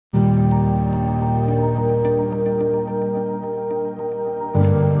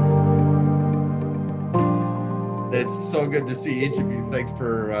it's so good to see each of you. Thanks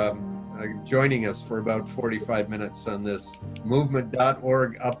for joining us for about 45 minutes on this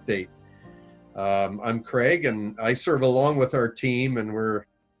movement.org update. I'm Craig, and I serve along with our team, and we're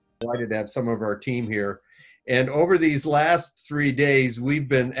delighted to have some of our team here. And over these last 3 days, we've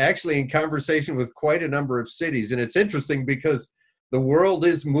been actually in conversation with quite a number of cities. And it's interesting because the world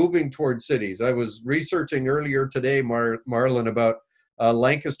is moving towards cities. I was researching earlier today, Marlon, about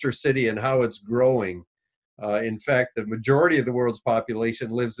Lancaster City and how it's growing. In fact, the majority of the world's population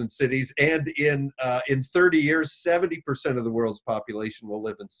lives in cities, and in 30 years, 70% of the world's population will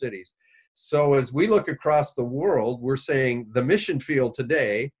live in cities. So as we look across the world, we're saying the mission field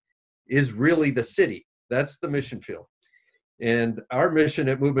today is really the city. That's the mission field. And our mission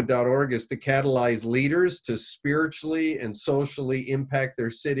at movement.org is to catalyze leaders to spiritually and socially impact their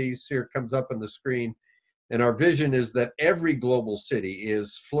cities. Here it comes up on the screen. And our vision is that every global city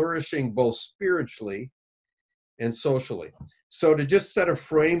is flourishing both spiritually and socially. So to just set a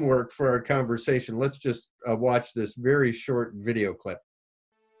framework for our conversation, let's just watch this very short video clip.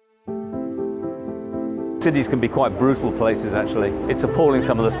 Cities can be quite brutal places, actually. It's appalling,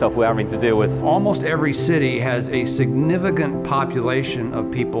 some of the stuff we're having to deal with. Almost every city has a significant population of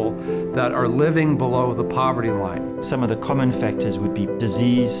people that are living below the poverty line. Some of the common factors would be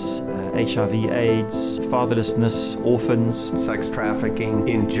disease, HIV, AIDS, fatherlessness, orphans, sex trafficking,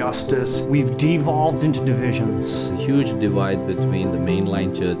 injustice. We've devolved into divisions. A huge divide between the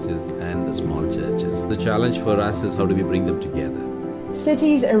mainline churches and the small churches. The challenge for us is how do we bring them together?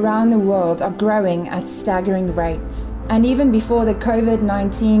 Cities around the world are growing at staggering rates. And even before the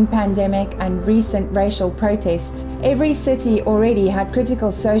COVID-19 pandemic and recent racial protests, every city already had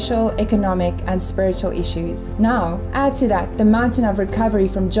critical social, economic, and spiritual issues. Now, add to that the mountain of recovery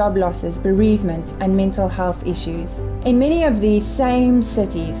from job losses, bereavement, and mental health issues. In many of these same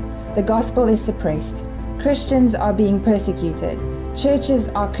cities, the gospel is suppressed, Christians are being persecuted, churches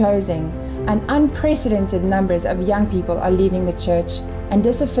are closing, and unprecedented numbers of young people are leaving the church and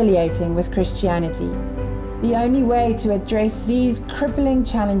disaffiliating with Christianity. The only way to address these crippling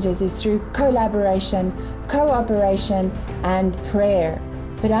challenges is through collaboration, cooperation, and prayer.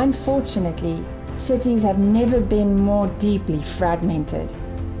 But unfortunately, cities have never been more deeply fragmented.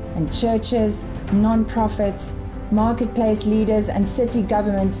 And churches, non-profits, marketplace leaders, and city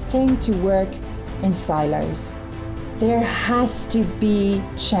governments tend to work in silos. There has to be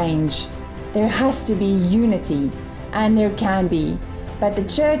change. There has to be unity, and there can be, but the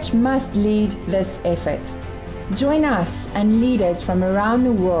church must lead this effort. Join us and leaders from around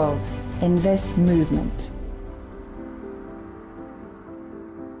the world in this movement.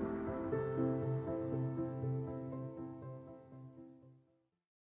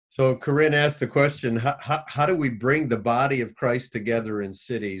 So Corinne asked the question, how do we bring the body of Christ together in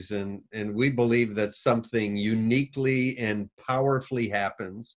cities? And we believe that something uniquely and powerfully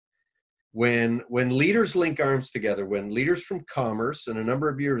happens when leaders link arms together, when leaders from commerce, and a number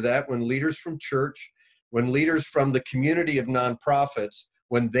of you are that, when leaders from church, when leaders from the community of nonprofits,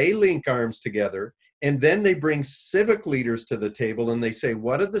 when they link arms together, and then they bring civic leaders to the table and they say,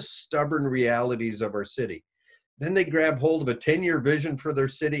 what are the stubborn realities of our city? Then they grab hold of a 10-year vision for their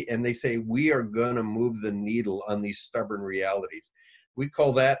city and they say, we are going to move the needle on these stubborn realities. We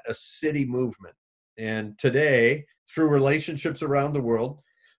call that a city movement. And today, through relationships around the world,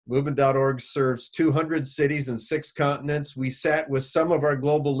 Movement.org serves 200 cities and 6 continents. We sat with some of our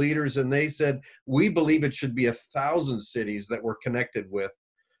global leaders and they said, we believe it should be 1,000 cities that we're connected with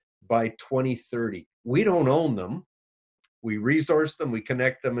by 2030. We don't own them. We resource them, we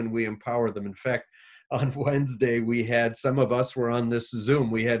connect them, and we empower them. In fact, on Wednesday, we had, some of us were on this Zoom,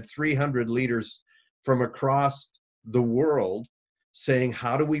 we had 300 leaders from across the world saying,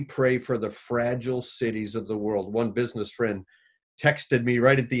 how do we pray for the fragile cities of the world? One business friend texted me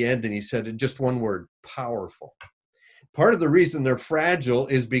right at the end and he said, just one word, powerful. Part of the reason they're fragile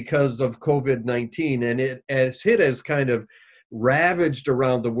is because of COVID-19, and it has kind of ravaged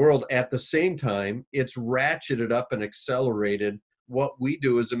around the world. At the same time, it's ratcheted up and accelerated what we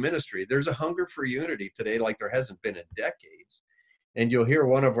do as a ministry. There's a hunger for unity today like there hasn't been in decades. And you'll hear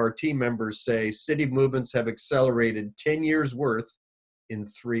one of our team members say, city movements have accelerated 10 years worth in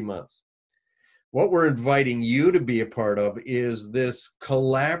 3 months. What we're inviting you to be a part of is this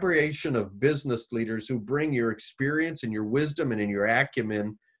collaboration of business leaders who bring your experience and your wisdom and your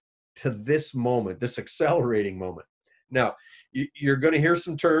acumen to this moment, this accelerating moment. Now, you're going to hear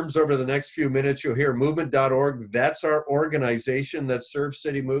some terms over the next few minutes. You'll hear movement.org. That's our organization that serves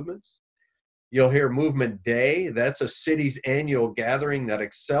city movements. You'll hear Movement Day. That's a city's annual gathering that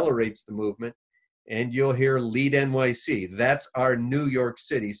accelerates the movement. And you'll hear Lead NYC. That's our New York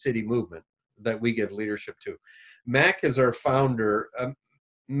City movement that we give leadership to. Mac is our founder.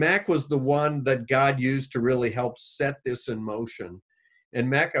 Mac was the one that God used to really help set this in motion. And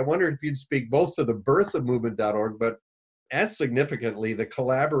Mac, I wonder if you'd speak both to the birth of movement.org, but as significantly, the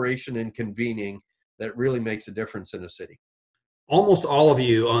collaboration and convening that really makes a difference in a city. Almost all of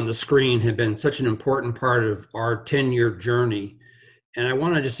you on the screen have been such an important part of our 10-year journey. And I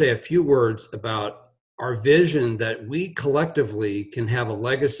want to just say a few words about our vision that we collectively can have a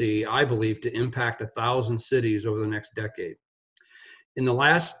legacy, I believe, to impact 1,000 cities over the next decade. In the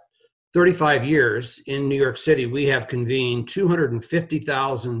last 35 years in New York City, we have convened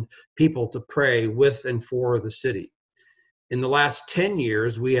 250,000 people to pray with and for the city. In the last 10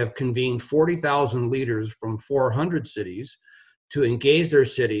 years, we have convened 40,000 leaders from 400 cities to engage their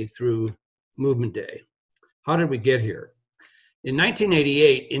city through Movement Day. How did we get here? In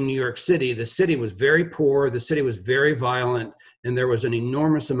 1988 in New York City, the city was very poor, the city was very violent, and there was an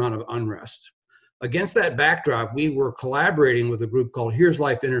enormous amount of unrest. Against that backdrop, we were collaborating with a group called Here's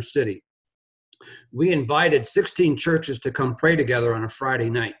Life Inner City. We invited 16 churches to come pray together on a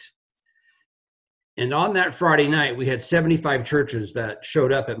Friday night. And on that Friday night, we had 75 churches that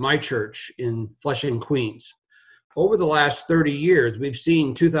showed up at my church in Flushing, Queens. Over the last 30 years, we've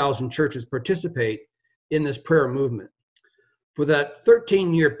seen 2,000 churches participate in this prayer movement. For that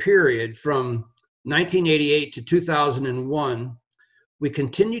 13-year period from 1988 to 2001, we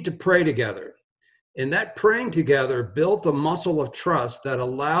continued to pray together. And that praying together built a muscle of trust that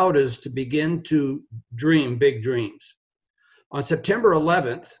allowed us to begin to dream big dreams. On September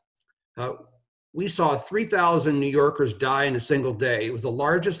 11th, we saw 3,000 New Yorkers die in a single day. It was the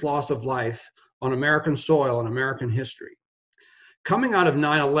largest loss of life on American soil in American history. Coming out of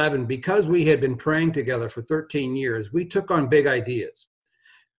 9/11, because we had been praying together for 13 years, we took on big ideas.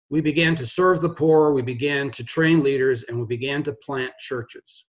 We began to serve the poor, we began to train leaders, and we began to plant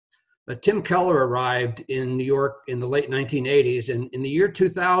churches. Tim Keller arrived in New York in the late 1980s, and in the year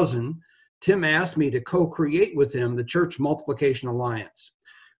 2000, Tim asked me to co-create with him the Church Multiplication Alliance.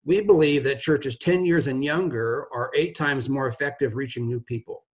 We believe that churches 10 years and younger are 8 times more effective reaching new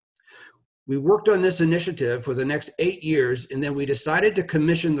people. We worked on this initiative for the next 8 years, and then we decided to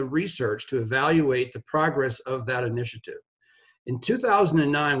commission the research to evaluate the progress of that initiative. In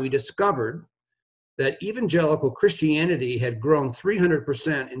 2009, we discovered that evangelical Christianity had grown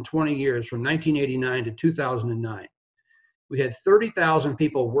 300% in 20 years from 1989 to 2009. We had 30,000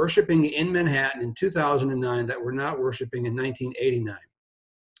 people worshiping in Manhattan in 2009 that were not worshiping in 1989.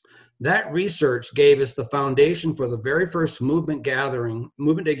 That research gave us the foundation for the very first Movement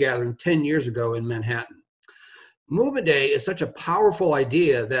Day gathering 10 years ago in Manhattan. Movement Day is such a powerful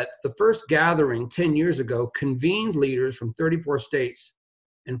idea that the first gathering 10 years ago convened leaders from 34 states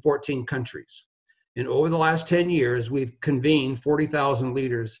and 14 countries. And over the last 10 years, we've convened 40,000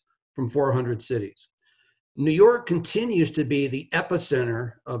 leaders from 400 cities. New York continues to be the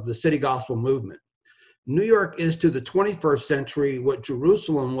epicenter of the city gospel movement. New York is to the 21st century what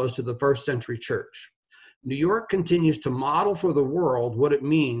Jerusalem was to the first century church. New York continues to model for the world what it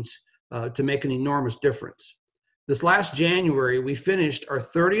means to make an enormous difference. This last January, we finished our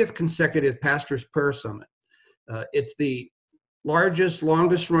 30th consecutive Pastors' Prayer Summit. It's the largest,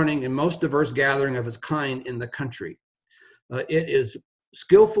 longest running, and most diverse gathering of its kind in the country. It is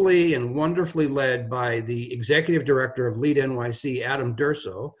skillfully and wonderfully led by the executive director of Lead NYC, Adam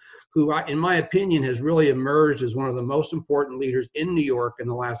Durso, who, in my opinion, has really emerged as one of the most important leaders in New York in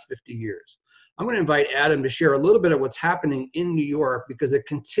the last 50 years. I'm going to invite Adam to share a little bit of what's happening in New York because it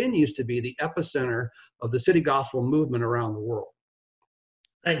continues to be the epicenter of the city gospel movement around the world.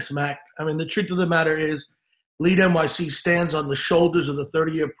 Thanks, Mac. I mean, the truth of the matter is Lead NYC stands on the shoulders of the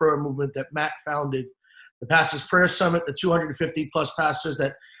 30-year prayer movement that Mac founded. The Pastors' Prayer Summit, the 250 plus pastors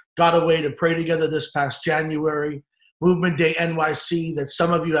that got away to pray together this past January. Movement Day NYC that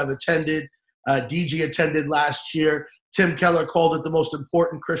some of you have attended. DG attended last year. Tim Keller called it the most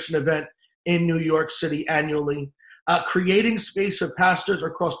important Christian event in New York City annually. Creating space for pastors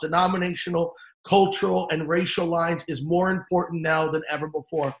across denominational, cultural, and racial lines is more important now than ever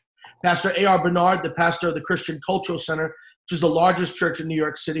before. Pastor A.R. Bernard, the pastor of the Christian Cultural Center, which is the largest church in New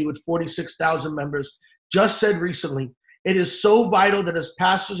York City with 46,000 members, just said recently, it is so vital that as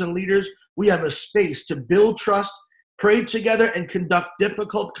pastors and leaders, we have a space to build trust, pray together, and conduct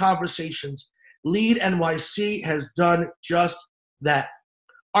difficult conversations. Lead NYC has done just that.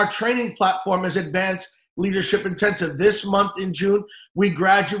 Our training platform is Advanced Leadership Intensive. This month in June, we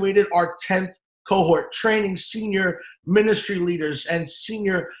graduated our 10th cohort, training senior ministry leaders and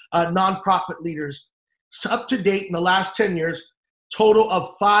senior nonprofit leaders. So up to date in the last 10 years, total of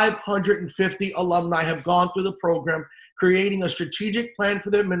 550 alumni have gone through the program, creating a strategic plan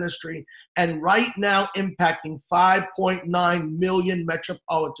for their ministry, and right now impacting 5.9 million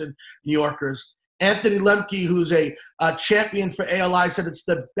metropolitan New Yorkers. Anthony Lemke, who's a champion for ALI, said it's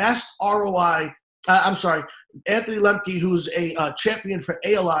the best ROI. Anthony Lemke, who's a champion for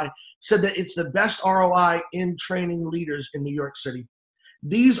ALI, said that it's the best ROI in training leaders in New York City.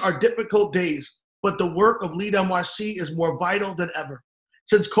 These are difficult days, but the work of Lead NYC is more vital than ever.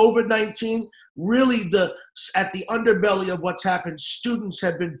 Since COVID-19, really at the underbelly of what's happened, students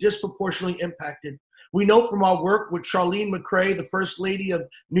have been disproportionately impacted. We know from our work with Charlene McCray, the First Lady of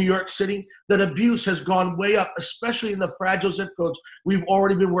New York City, that abuse has gone way up, especially in the fragile zip codes we've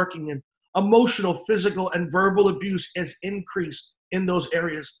already been working in. Emotional, physical, and verbal abuse has increased in those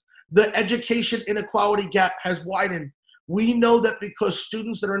areas. The education inequality gap has widened. We know that because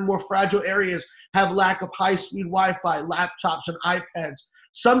students that are in more fragile areas have lack of high-speed Wi-Fi, laptops, and iPads.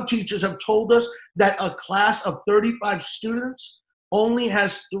 Some teachers have told us that a class of 35 students only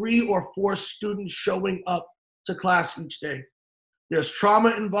has 3 or 4 students showing up to class each day. There's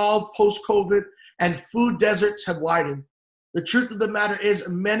trauma involved post-COVID, and food deserts have widened. The truth of the matter is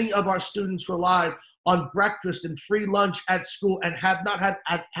many of our students rely on breakfast and free lunch at school and have not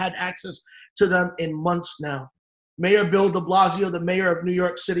had access to them in months now. Mayor Bill de Blasio, the mayor of New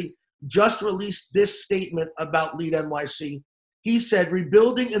York City, just released this statement about Lead NYC. He said,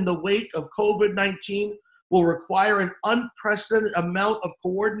 rebuilding in the wake of COVID-19 will require an unprecedented amount of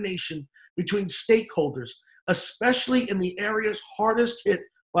coordination between stakeholders, especially in the areas hardest hit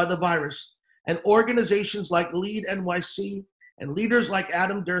by the virus. And organizations like Lead NYC and leaders like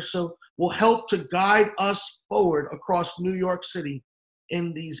Adam Durso will help to guide us forward across New York City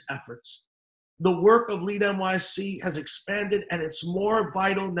in these efforts. The work of Lead NYC has expanded, and it's more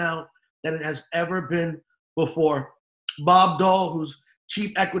vital now than it has ever been before. Bob Dahl, who's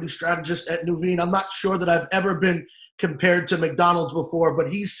Chief Equity Strategist at Nuveen, I'm not sure that I've ever been compared to McDonald's before, but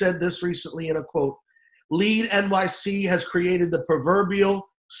he said this recently in a quote: Lead NYC has created the proverbial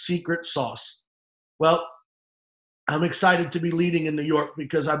secret sauce. Well, I'm excited to be leading in New York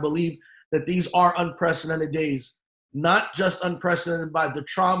because I believe that these are unprecedented days, not just unprecedented by the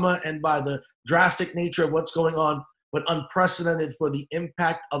trauma and by the drastic nature of what's going on, but unprecedented for the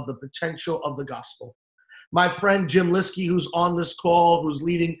impact of the potential of the gospel. My friend Jim Liskey, who's on this call, who's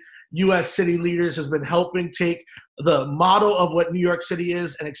leading U.S. city leaders, has been helping take the model of what New York City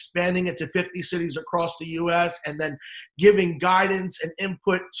is and expanding it to 50 cities across the U.S. and then giving guidance and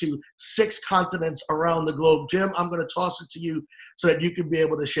input to 6 continents around the globe. Jim, I'm going to toss it to you so that you can be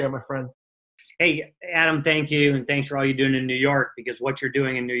able to share, my friend. Hey, Adam, thank you. And thanks for all you're doing in New York, because what you're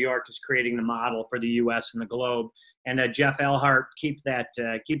doing in New York is creating the model for the U.S. and the globe. And Jeff Elhart, keep that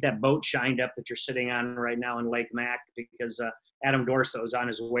boat shined up that you're sitting on right now in Lake Mac, because Adam Dorso is on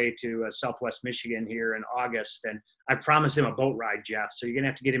his way to Southwest Michigan here in August. And I promised him a boat ride, Jeff. So you're going to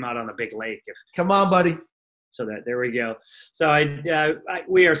have to get him out on the big lake. Come on, buddy. So there we go. So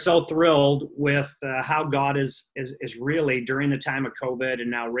we are so thrilled with how God is really, during the time of COVID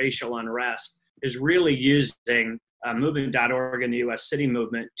and now racial unrest, is really using Movement.org and the U.S. City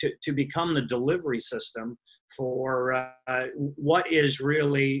Movement to become the delivery system for what is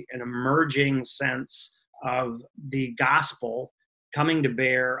really an emerging sense of the gospel coming to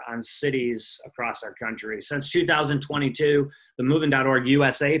bear on cities across our country. Since 2022, the Movement.org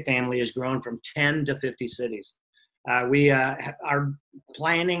USA family has grown from 10 to 50 cities. We are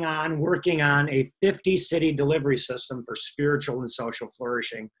planning on working on a 50-city delivery system for spiritual and social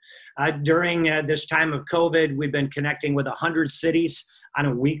flourishing. During this time of COVID, we've been connecting with 100 cities on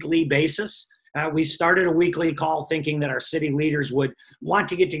a weekly basis. We started a weekly call thinking that our city leaders would want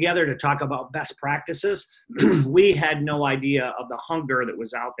to get together to talk about best practices. We had no idea of the hunger that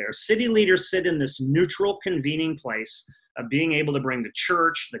was out there. City leaders sit in this neutral convening place of being able to bring the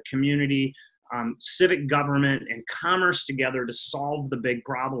church, the community, civic government, and commerce together to solve the big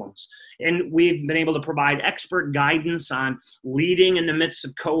problems. And we've been able to provide expert guidance on leading in the midst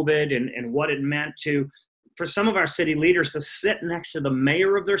of COVID and what it meant for some of our city leaders to sit next to the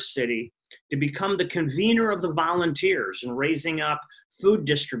mayor of their city, to become the convener of the volunteers and raising up food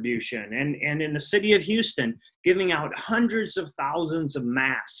distribution, and in the city of Houston, giving out hundreds of thousands of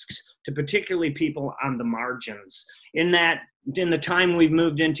masks to particularly people on the margins. In the time we've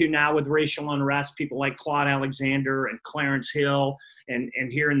moved into now with racial unrest, people like Claude Alexander and Clarence Hill, and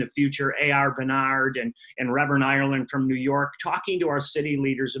here in the future, A.R. Bernard and Reverend Ireland from New York, talking to our city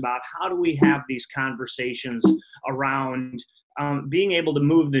leaders about how do we have these conversations around being able to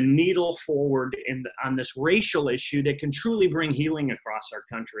move the needle forward on this racial issue that can truly bring healing across our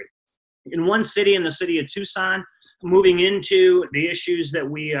country. In one city, in the city of Tucson, moving into the issues that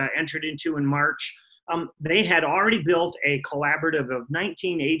we entered into in March, They had already built a collaborative of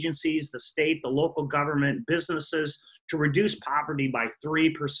 19 agencies, the state, the local government, businesses, to reduce poverty by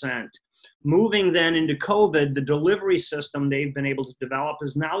 3%. Moving then into COVID, the delivery system they've been able to develop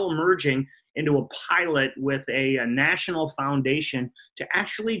is now emerging into a pilot with a national foundation to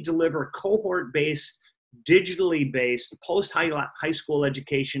actually deliver cohort-based, digitally based post-high school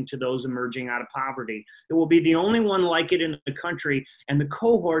education to those emerging out of poverty. It will be the only one like it in the country, and the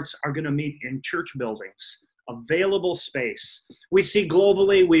cohorts are going to meet in church buildings, available space. We see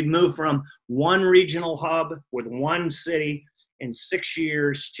globally, we've moved from one regional hub with one city in 6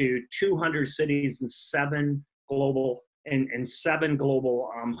 years to 200 cities and seven global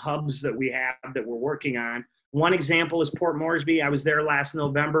hubs that we have that we're working on. One example is Port Moresby. I was there last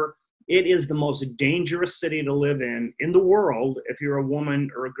November. It is the most dangerous city to live in the world if you're a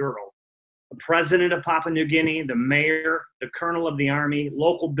woman or a girl. The president of Papua New Guinea, the mayor, the colonel of the army,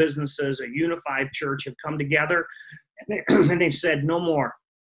 local businesses, a unified church have come together, and they said, no more.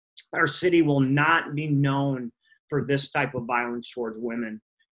 Our city will not be known for this type of violence towards women.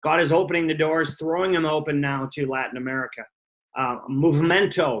 God is opening the doors, throwing them open now to Latin America.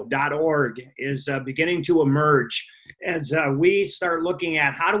 Movemento.org is beginning to emerge as we start looking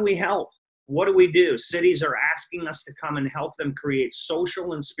at how do we help? What do we do? Cities are asking us to come and help them create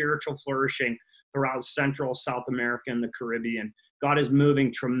social and spiritual flourishing throughout Central, South America, and the Caribbean. God is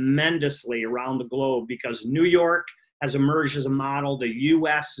moving tremendously around the globe because New York has emerged as a model. The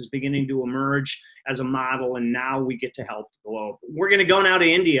U.S. is beginning to emerge as a model, and now we get to help the globe. We're going to go now to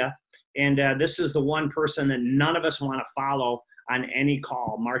India, and this is the one person that none of us want to follow on any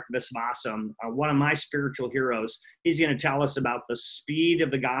call, Mark Viswasam, one of my spiritual heroes. He's going to tell us about the speed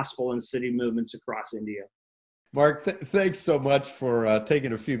of the gospel and city movements across India. Mark, thanks so much for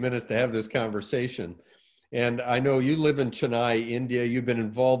taking a few minutes to have this conversation. And I know you live in Chennai, India. You've been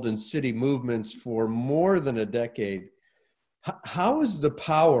involved in city movements for more than a decade. How is the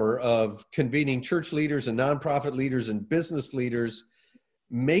power of convening church leaders and nonprofit leaders and business leaders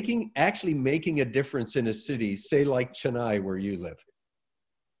actually making a difference in a city, say like Chennai, where you live?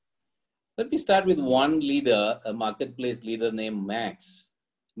 Let me start with one leader, a marketplace leader named Max.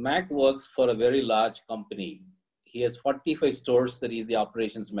 Max works for a very large company. He has 45 stores that he's the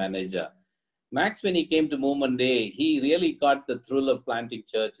operations manager. Max, when he came to Movement Day, he really got the thrill of planting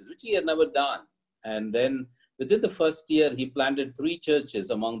churches, which he had never done. And then within the first year, he planted 3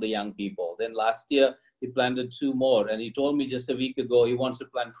 churches among the young people. Then last year, he planted 2 more. And he told me just a week ago, he wants to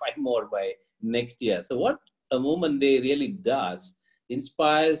plant 5 more by next year. So what a Movement Day really does,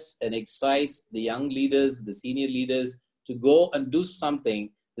 inspires and excites the young leaders, the senior leaders to go and do something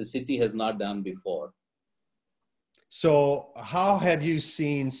the city has not done before. So how have you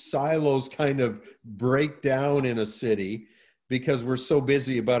seen silos kind of break down in a city because we're so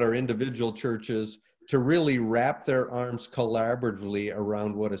busy about our individual churches to really wrap their arms collaboratively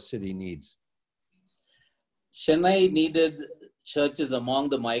around what a city needs? Chennai needed churches among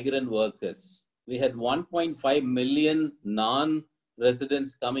the migrant workers. We had 1.5 million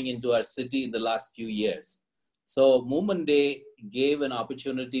non-residents coming into our city in the last few years. So Movement Day gave an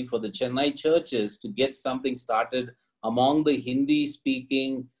opportunity for the Chennai churches to get something started among the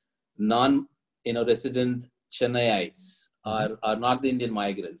Hindi-speaking non-resident Chennaiites, or North Indian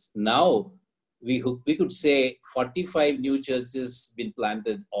migrants. Now, we could say 45 new churches been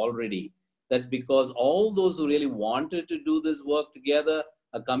planted already. That's because all those who really wanted to do this work together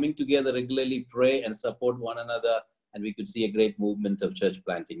are coming together regularly, pray and support one another, and we could see a great movement of church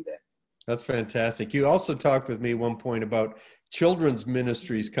planting there. That's fantastic. You also talked with me at one point about children's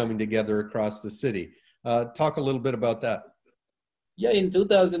ministries coming together across the city. Talk a little bit about that. Yeah, in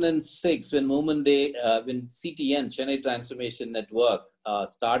 2006, when Movement Day, when CTN, Chennai Transformation Network,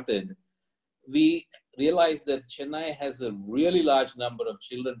 started, we realized that Chennai has a really large number of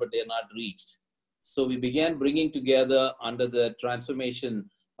children, but they are not reached. So we began bringing together under the transformation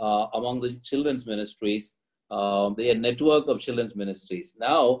among the children's ministries, the network of children's ministries.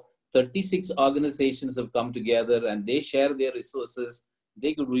 Now, 36 organizations have come together and they share their resources.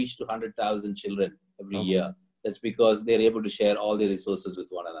 They could reach to 100,000 children every year. That's because they're able to share all their resources with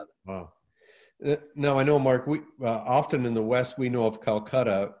one another. Wow. Now, I know, Mark, we often in the West, we know of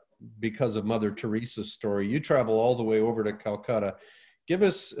Calcutta because of Mother Teresa's story. You travel all the way over to Calcutta. Give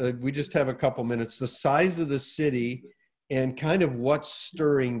us, we just have a couple minutes, the size of the city and kind of what's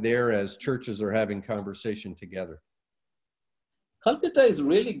stirring there as churches are having conversation together. Calcutta is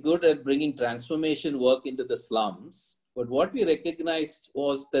really good at bringing transformation work into the slums. But what we recognized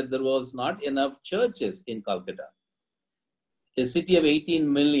was that there was not enough churches in Calcutta. A city of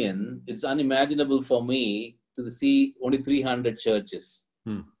 18 million, it's unimaginable for me to see only 300 churches.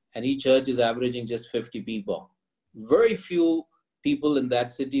 and each church is averaging just 50 people. Very few people in that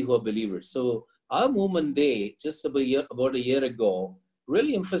city who are believers. So our Movement Day, just about a year ago,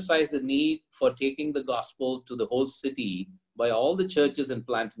 really emphasized the need for taking the gospel to the whole city by all the churches and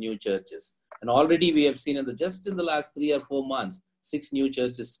plant new churches. And already we have seen just in the last 3 or 4 months, 6 new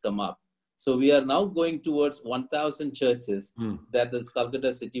churches come up. So we are now going towards 1,000 churches that this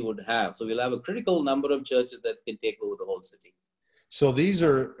Calcutta city would have. So we'll have a critical number of churches that can take over the whole city. So these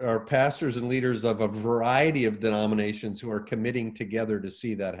are pastors and leaders of a variety of denominations who are committing together to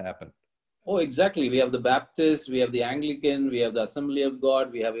see that happen. Oh, exactly. We have the Baptist, we have the Anglican, we have the Assembly of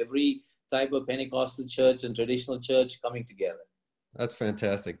God, we have every type of Pentecostal church and traditional church coming together. That's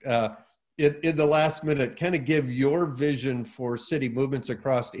fantastic. In the last minute, kind of give your vision for city movements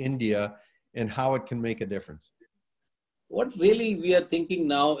across India and how it can make a difference. What really we are thinking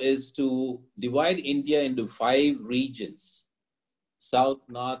now is to divide India into 5 regions: South,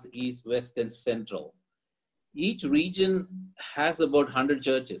 North, East, West, and Central. Each region has about 100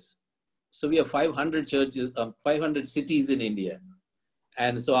 churches. So we have 500 churches, 500 cities in India.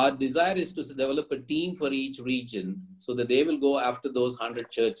 And so our desire is to develop a team for each region so that they will go after those 100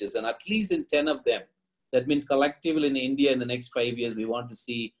 churches. And at least in 10 of them, that means collectively in India in the next 5 years, we want to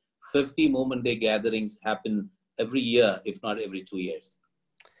see 50 Movement Day gatherings happen every year, if not every 2 years.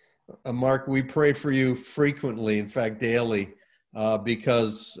 Mark, we pray for you frequently, in fact, daily,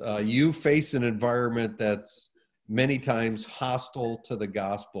 because you face an environment that's many times hostile to the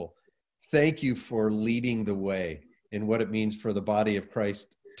gospel. Thank you for leading the way in what it means for the body of Christ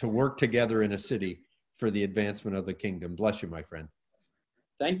to work together in a city for the advancement of the kingdom. Bless you, my friend.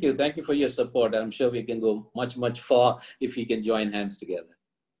 Thank you. Thank you for your support. I'm sure we can go much, much far if we can join hands together.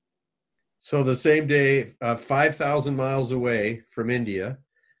 So the same day, 5,000 miles away from India,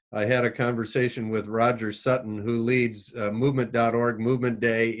 I had a conversation with Roger Sutton, who leads movement.org, Movement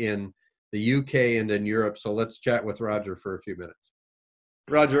Day in the UK and in Europe. So let's chat with Roger for a few minutes.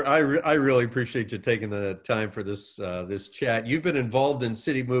 Roger, I really appreciate you taking the time for this this chat. You've been involved in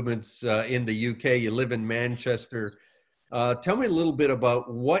city movements in the UK. You live in Manchester. Tell me a little bit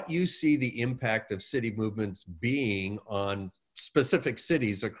about what you see the impact of city movements being on specific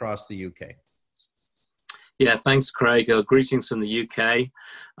cities across the UK. Yeah, thanks, Craig. Greetings from the UK.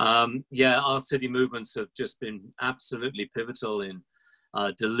 Our city movements have just been absolutely pivotal in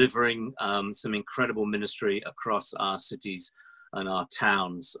delivering some incredible ministry across our cities and our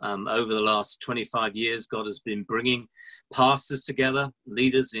towns. Over the last 25 years, God has been bringing pastors together,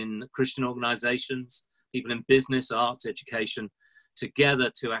 leaders in Christian organizations, people in business, arts, education,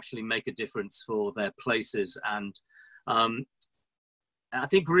 together to actually make a difference for their places. And I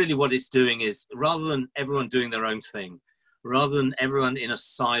think really what it's doing is, rather than everyone doing their own thing, rather than everyone in a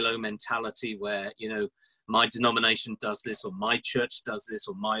silo mentality where, you know, my denomination does this, or my church does this,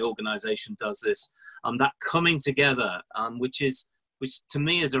 or my organization does this, that coming together, which to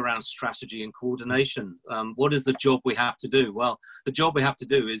me is around strategy and coordination. What is the job we have to do? Well, the job we have to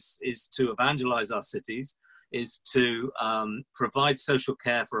do is to evangelize our cities, is to provide social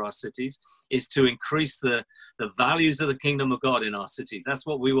care for our cities, is to increase the values of the kingdom of God in our cities. That's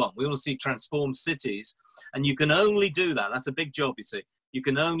what we want. We want to see transformed cities. And you can only do that. That's a big job, you see. You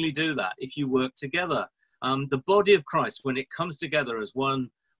can only do that if you work together. The body of Christ, when it comes together as one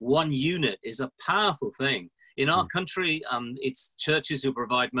unit, is a powerful thing. In our country, it's churches who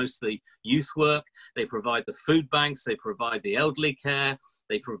provide most of the youth work. They provide the food banks. They provide the elderly care.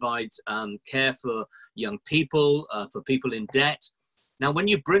 They provide care for young people, for people in debt. Now, when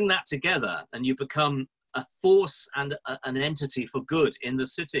you bring that together and you become a force and an entity for good in the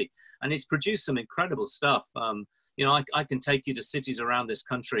city, and it's produced some incredible stuff. You know, I can take you to cities around this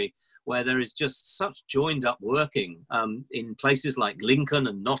country where there is just such joined up working in places like Lincoln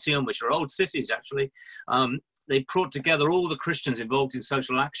and Nottingham, which are old cities actually. They brought together all the Christians involved in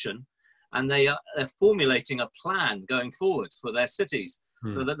social action, and they're formulating a plan going forward for their cities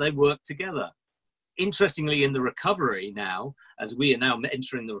so that they work together. Interestingly, in the recovery now, as we are now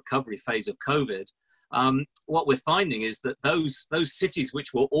entering the recovery phase of COVID, what we're finding is that those cities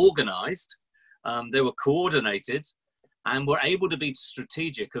which were organized, they were coordinated, and were able to be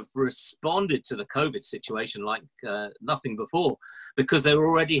strategic, have responded to the COVID situation like nothing before, because they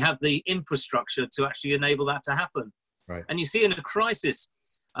already had the infrastructure to actually enable that to happen. Right. And you see in a crisis,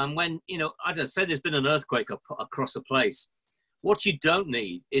 when, you know, I just said there's been an earthquake across a place, what you don't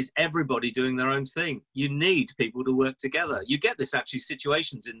need is everybody doing their own thing. You need people to work together. You get this actually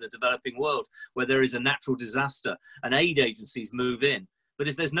situations in the developing world where there is a natural disaster and aid agencies move in. But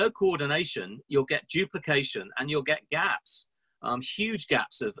if there's no coordination, you'll get duplication and you'll get gaps. huge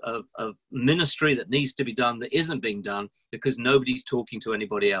gaps of ministry that needs to be done that isn't being done because nobody's talking to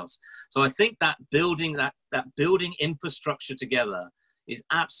anybody else. So I think that building infrastructure together is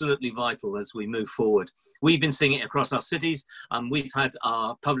absolutely vital as we move forward. We've been seeing it across our cities. We've had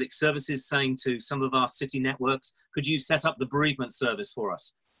our public services saying to some of our city networks, could you set up the bereavement service for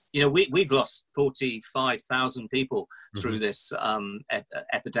us? You know, we've lost 45,000 people through this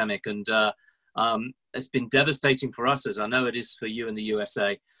epidemic, and it's been devastating for us, as I know it is for you in the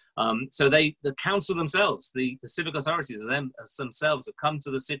USA. So the council themselves, the civic authorities themselves have come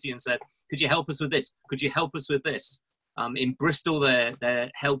to the city and said, could you help us with this? Could you help us with this? In Bristol,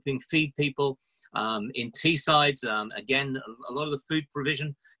 they're helping feed people. In Teesside, again, a lot of the food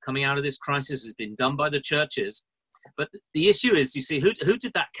provision coming out of this crisis has been done by the churches. But the issue is, you see, who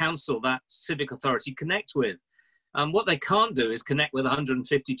did that council, that civic authority connect with? What they can't do is connect with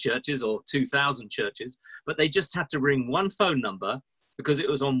 150 churches or 2,000 churches, but they just had to ring one phone number because it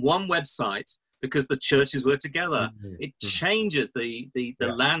was on one website because the churches were together. It changes the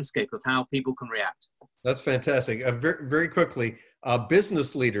landscape of how people can react. That's fantastic. Very, very quickly,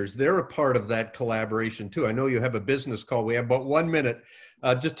 business leaders, they're a part of that collaboration too. I know you have a business call. We have about 1 minute.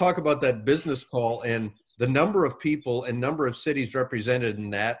 Just talk about that business call and the number of people and number of cities represented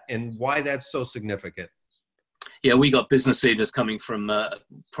in that and why that's so significant. Yeah, we got business leaders coming from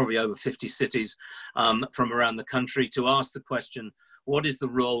probably over 50 cities from around the country to ask the question, what is the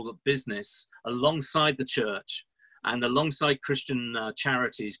role that business alongside the church and alongside Christian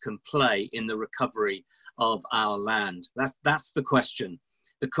charities can play in the recovery of our land? That's the question.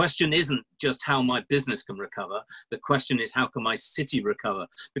 The question isn't just how my business can recover. The question is, how can my city recover?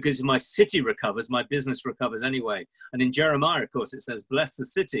 Because if my city recovers, my business recovers anyway. And in Jeremiah, of course, it says, bless the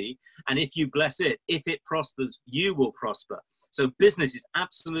city. And if you bless it, if it prospers, you will prosper. So business is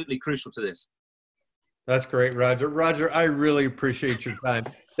absolutely crucial to this. That's great, Roger. Roger, I really appreciate your time.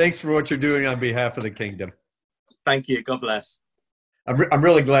 Thanks for what you're doing on behalf of the kingdom. Thank you. God bless. I'm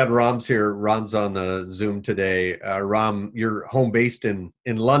really glad Ram's here. Ram's on the Zoom today. Ram, you're home based in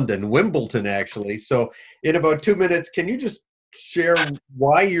London, Wimbledon, actually. So in about 2 minutes, can you just share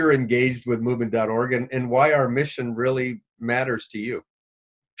why you're engaged with movement.org and why our mission really matters to you?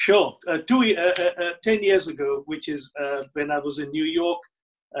 Sure. 10 years ago, which is when I was in New York,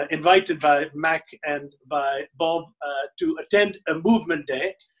 invited by Mac and by Bob to attend a movement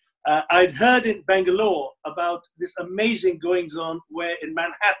day. I'd heard in Bangalore about this amazing goings-on where in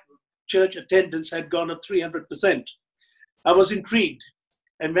Manhattan, church attendance had gone up 300%. I was intrigued.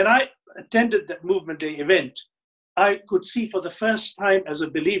 And when I attended that movement day event, I could see for the first time as a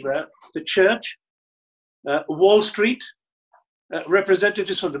believer, the church, Wall Street,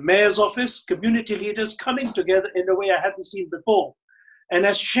 representatives from the mayor's office, community leaders coming together in a way I hadn't seen before. And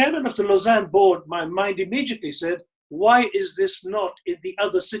as chairman of the Lausanne board, my mind immediately said, why is this not in the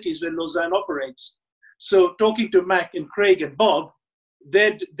other cities where Lausanne operates? So talking to Mac and Craig and Bob,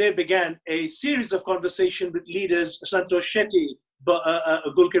 they began a series of conversations with leaders, Santosh Shetty,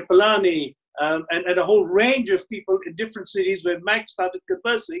 Gulkar Palani, and a whole range of people in different cities where Mac started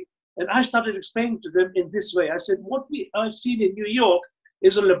conversing. And I started explaining to them in this way. I said, what I've seen in New York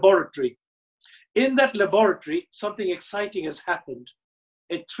is a laboratory. In that laboratory, something exciting has happened.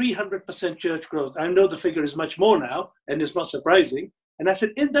 A 300% church growth. I know the figure is much more now, and it's not surprising. And I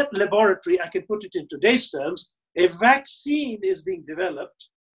said, in that laboratory, I can put it in today's terms, a vaccine is being developed,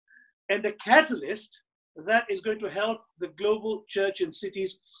 and the catalyst that is going to help the global church and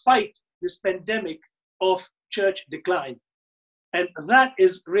cities fight this pandemic of church decline. And that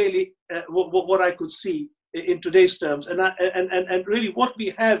is really what I could see in today's terms. And really what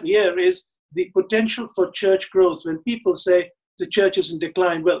we have here is the potential for church growth. When people say, the church is in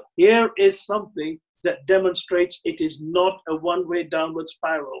decline. Well, here is something that demonstrates it is not a one-way downward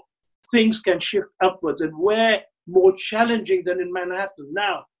spiral. Things can shift upwards, and where more challenging than in Manhattan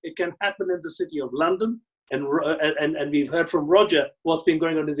now, it can happen in the city of London, and we've heard from Roger what's been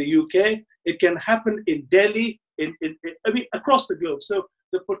going on in the UK. It can happen in Delhi, across the globe. So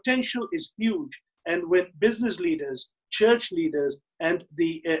the potential is huge. And when business leaders, church leaders, and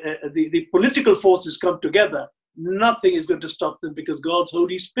the political forces come together, nothing is going to stop them, because God's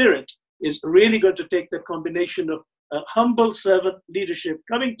Holy Spirit is really going to take that combination of humble servant leadership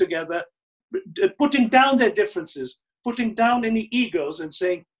coming together, putting down their differences, putting down any egos, and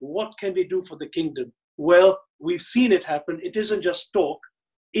saying, what can we do for the kingdom? Well, we've seen it happen. It isn't just talk.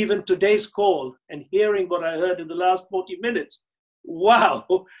 Even today's call and hearing what I heard in the last 40 minutes, wow,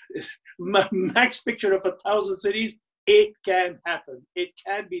 Mac's picture of 1,000 cities, it can happen. It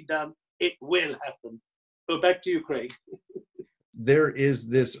can be done. It will happen. So back to you, Craig. There is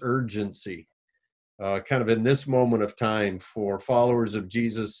this urgency kind of in this moment of time for followers of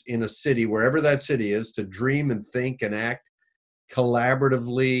Jesus in a city, wherever that city is, to dream and think and act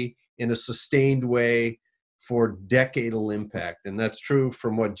collaboratively in a sustained way for decadal impact. And that's true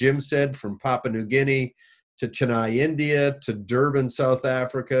from what Jim said, from Papua New Guinea to Chennai, India, to Durban, South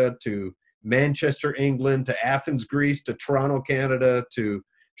Africa, to Manchester, England, to Athens, Greece, to Toronto, Canada, to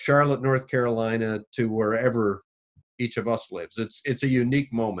Charlotte, North Carolina, to wherever each of us lives. It's a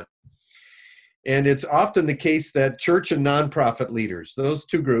unique moment. And it's often the case that church and nonprofit leaders, those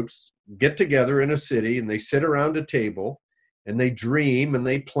two groups, get together in a city and they sit around a table and they dream and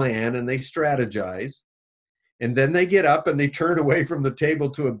they plan and they strategize. And then they get up and they turn away from the table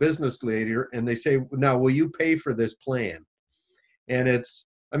to a business leader and they say, now, will you pay for this plan? And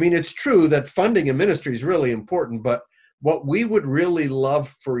it's true that funding a ministry is really important, but what we would really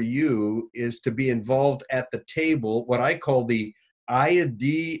love for you is to be involved at the table, what I call the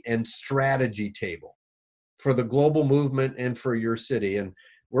I&D and strategy table for the global movement and for your city. And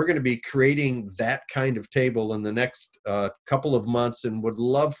we're going to be creating that kind of table in the next couple of months and would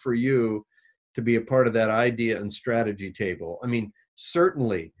love for you to be a part of that idea and strategy table. I mean,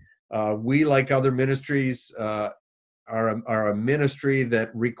 certainly, we, like other ministries, are a ministry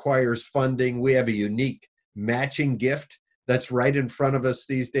that requires funding. We have a unique matching gift that's right in front of us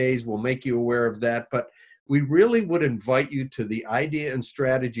these days. We'll make you aware of that. But we really would invite you to the idea and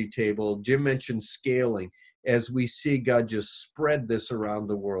strategy table. Jim mentioned scaling as we see God just spread this around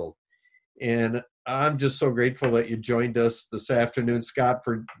the world. And I'm just so grateful that you joined us this afternoon. Scott,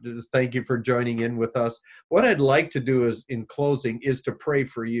 thank you for joining in with us. What I'd like to do is, in closing, is to pray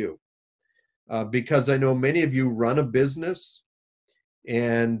for you. Because I know many of you run a business,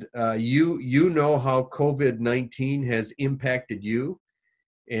 and you know how COVID-19 has impacted you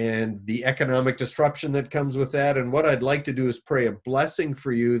and the economic disruption that comes with that. And what I'd like to do is pray a blessing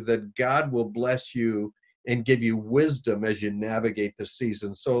for you, that God will bless you and give you wisdom as you navigate the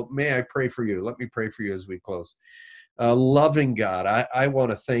season. So may I pray for you? Let me pray for you as we close. Loving God, I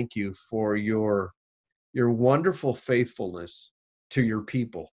want to thank you for your wonderful faithfulness to your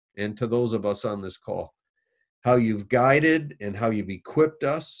people and to those of us on this call, how you've guided and how you've equipped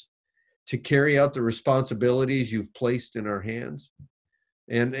us to carry out the responsibilities you've placed in our hands.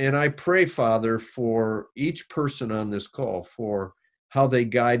 And I pray, Father, for each person on this call, for how they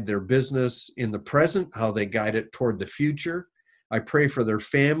guide their business in the present, how they guide it toward the future. I pray for their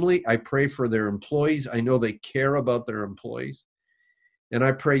family. I pray for their employees. I know they care about their employees. And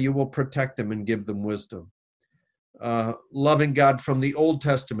I pray you will protect them and give them wisdom. Loving God, from the Old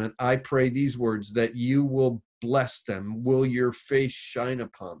Testament, I pray these words, that you will bless them. Will your face shine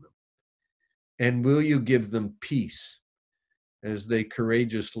upon them? And will you give them peace as they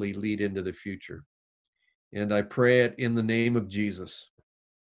courageously lead into the future? And I pray it in the name of Jesus,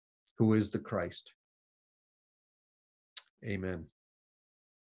 who is the Christ. Amen.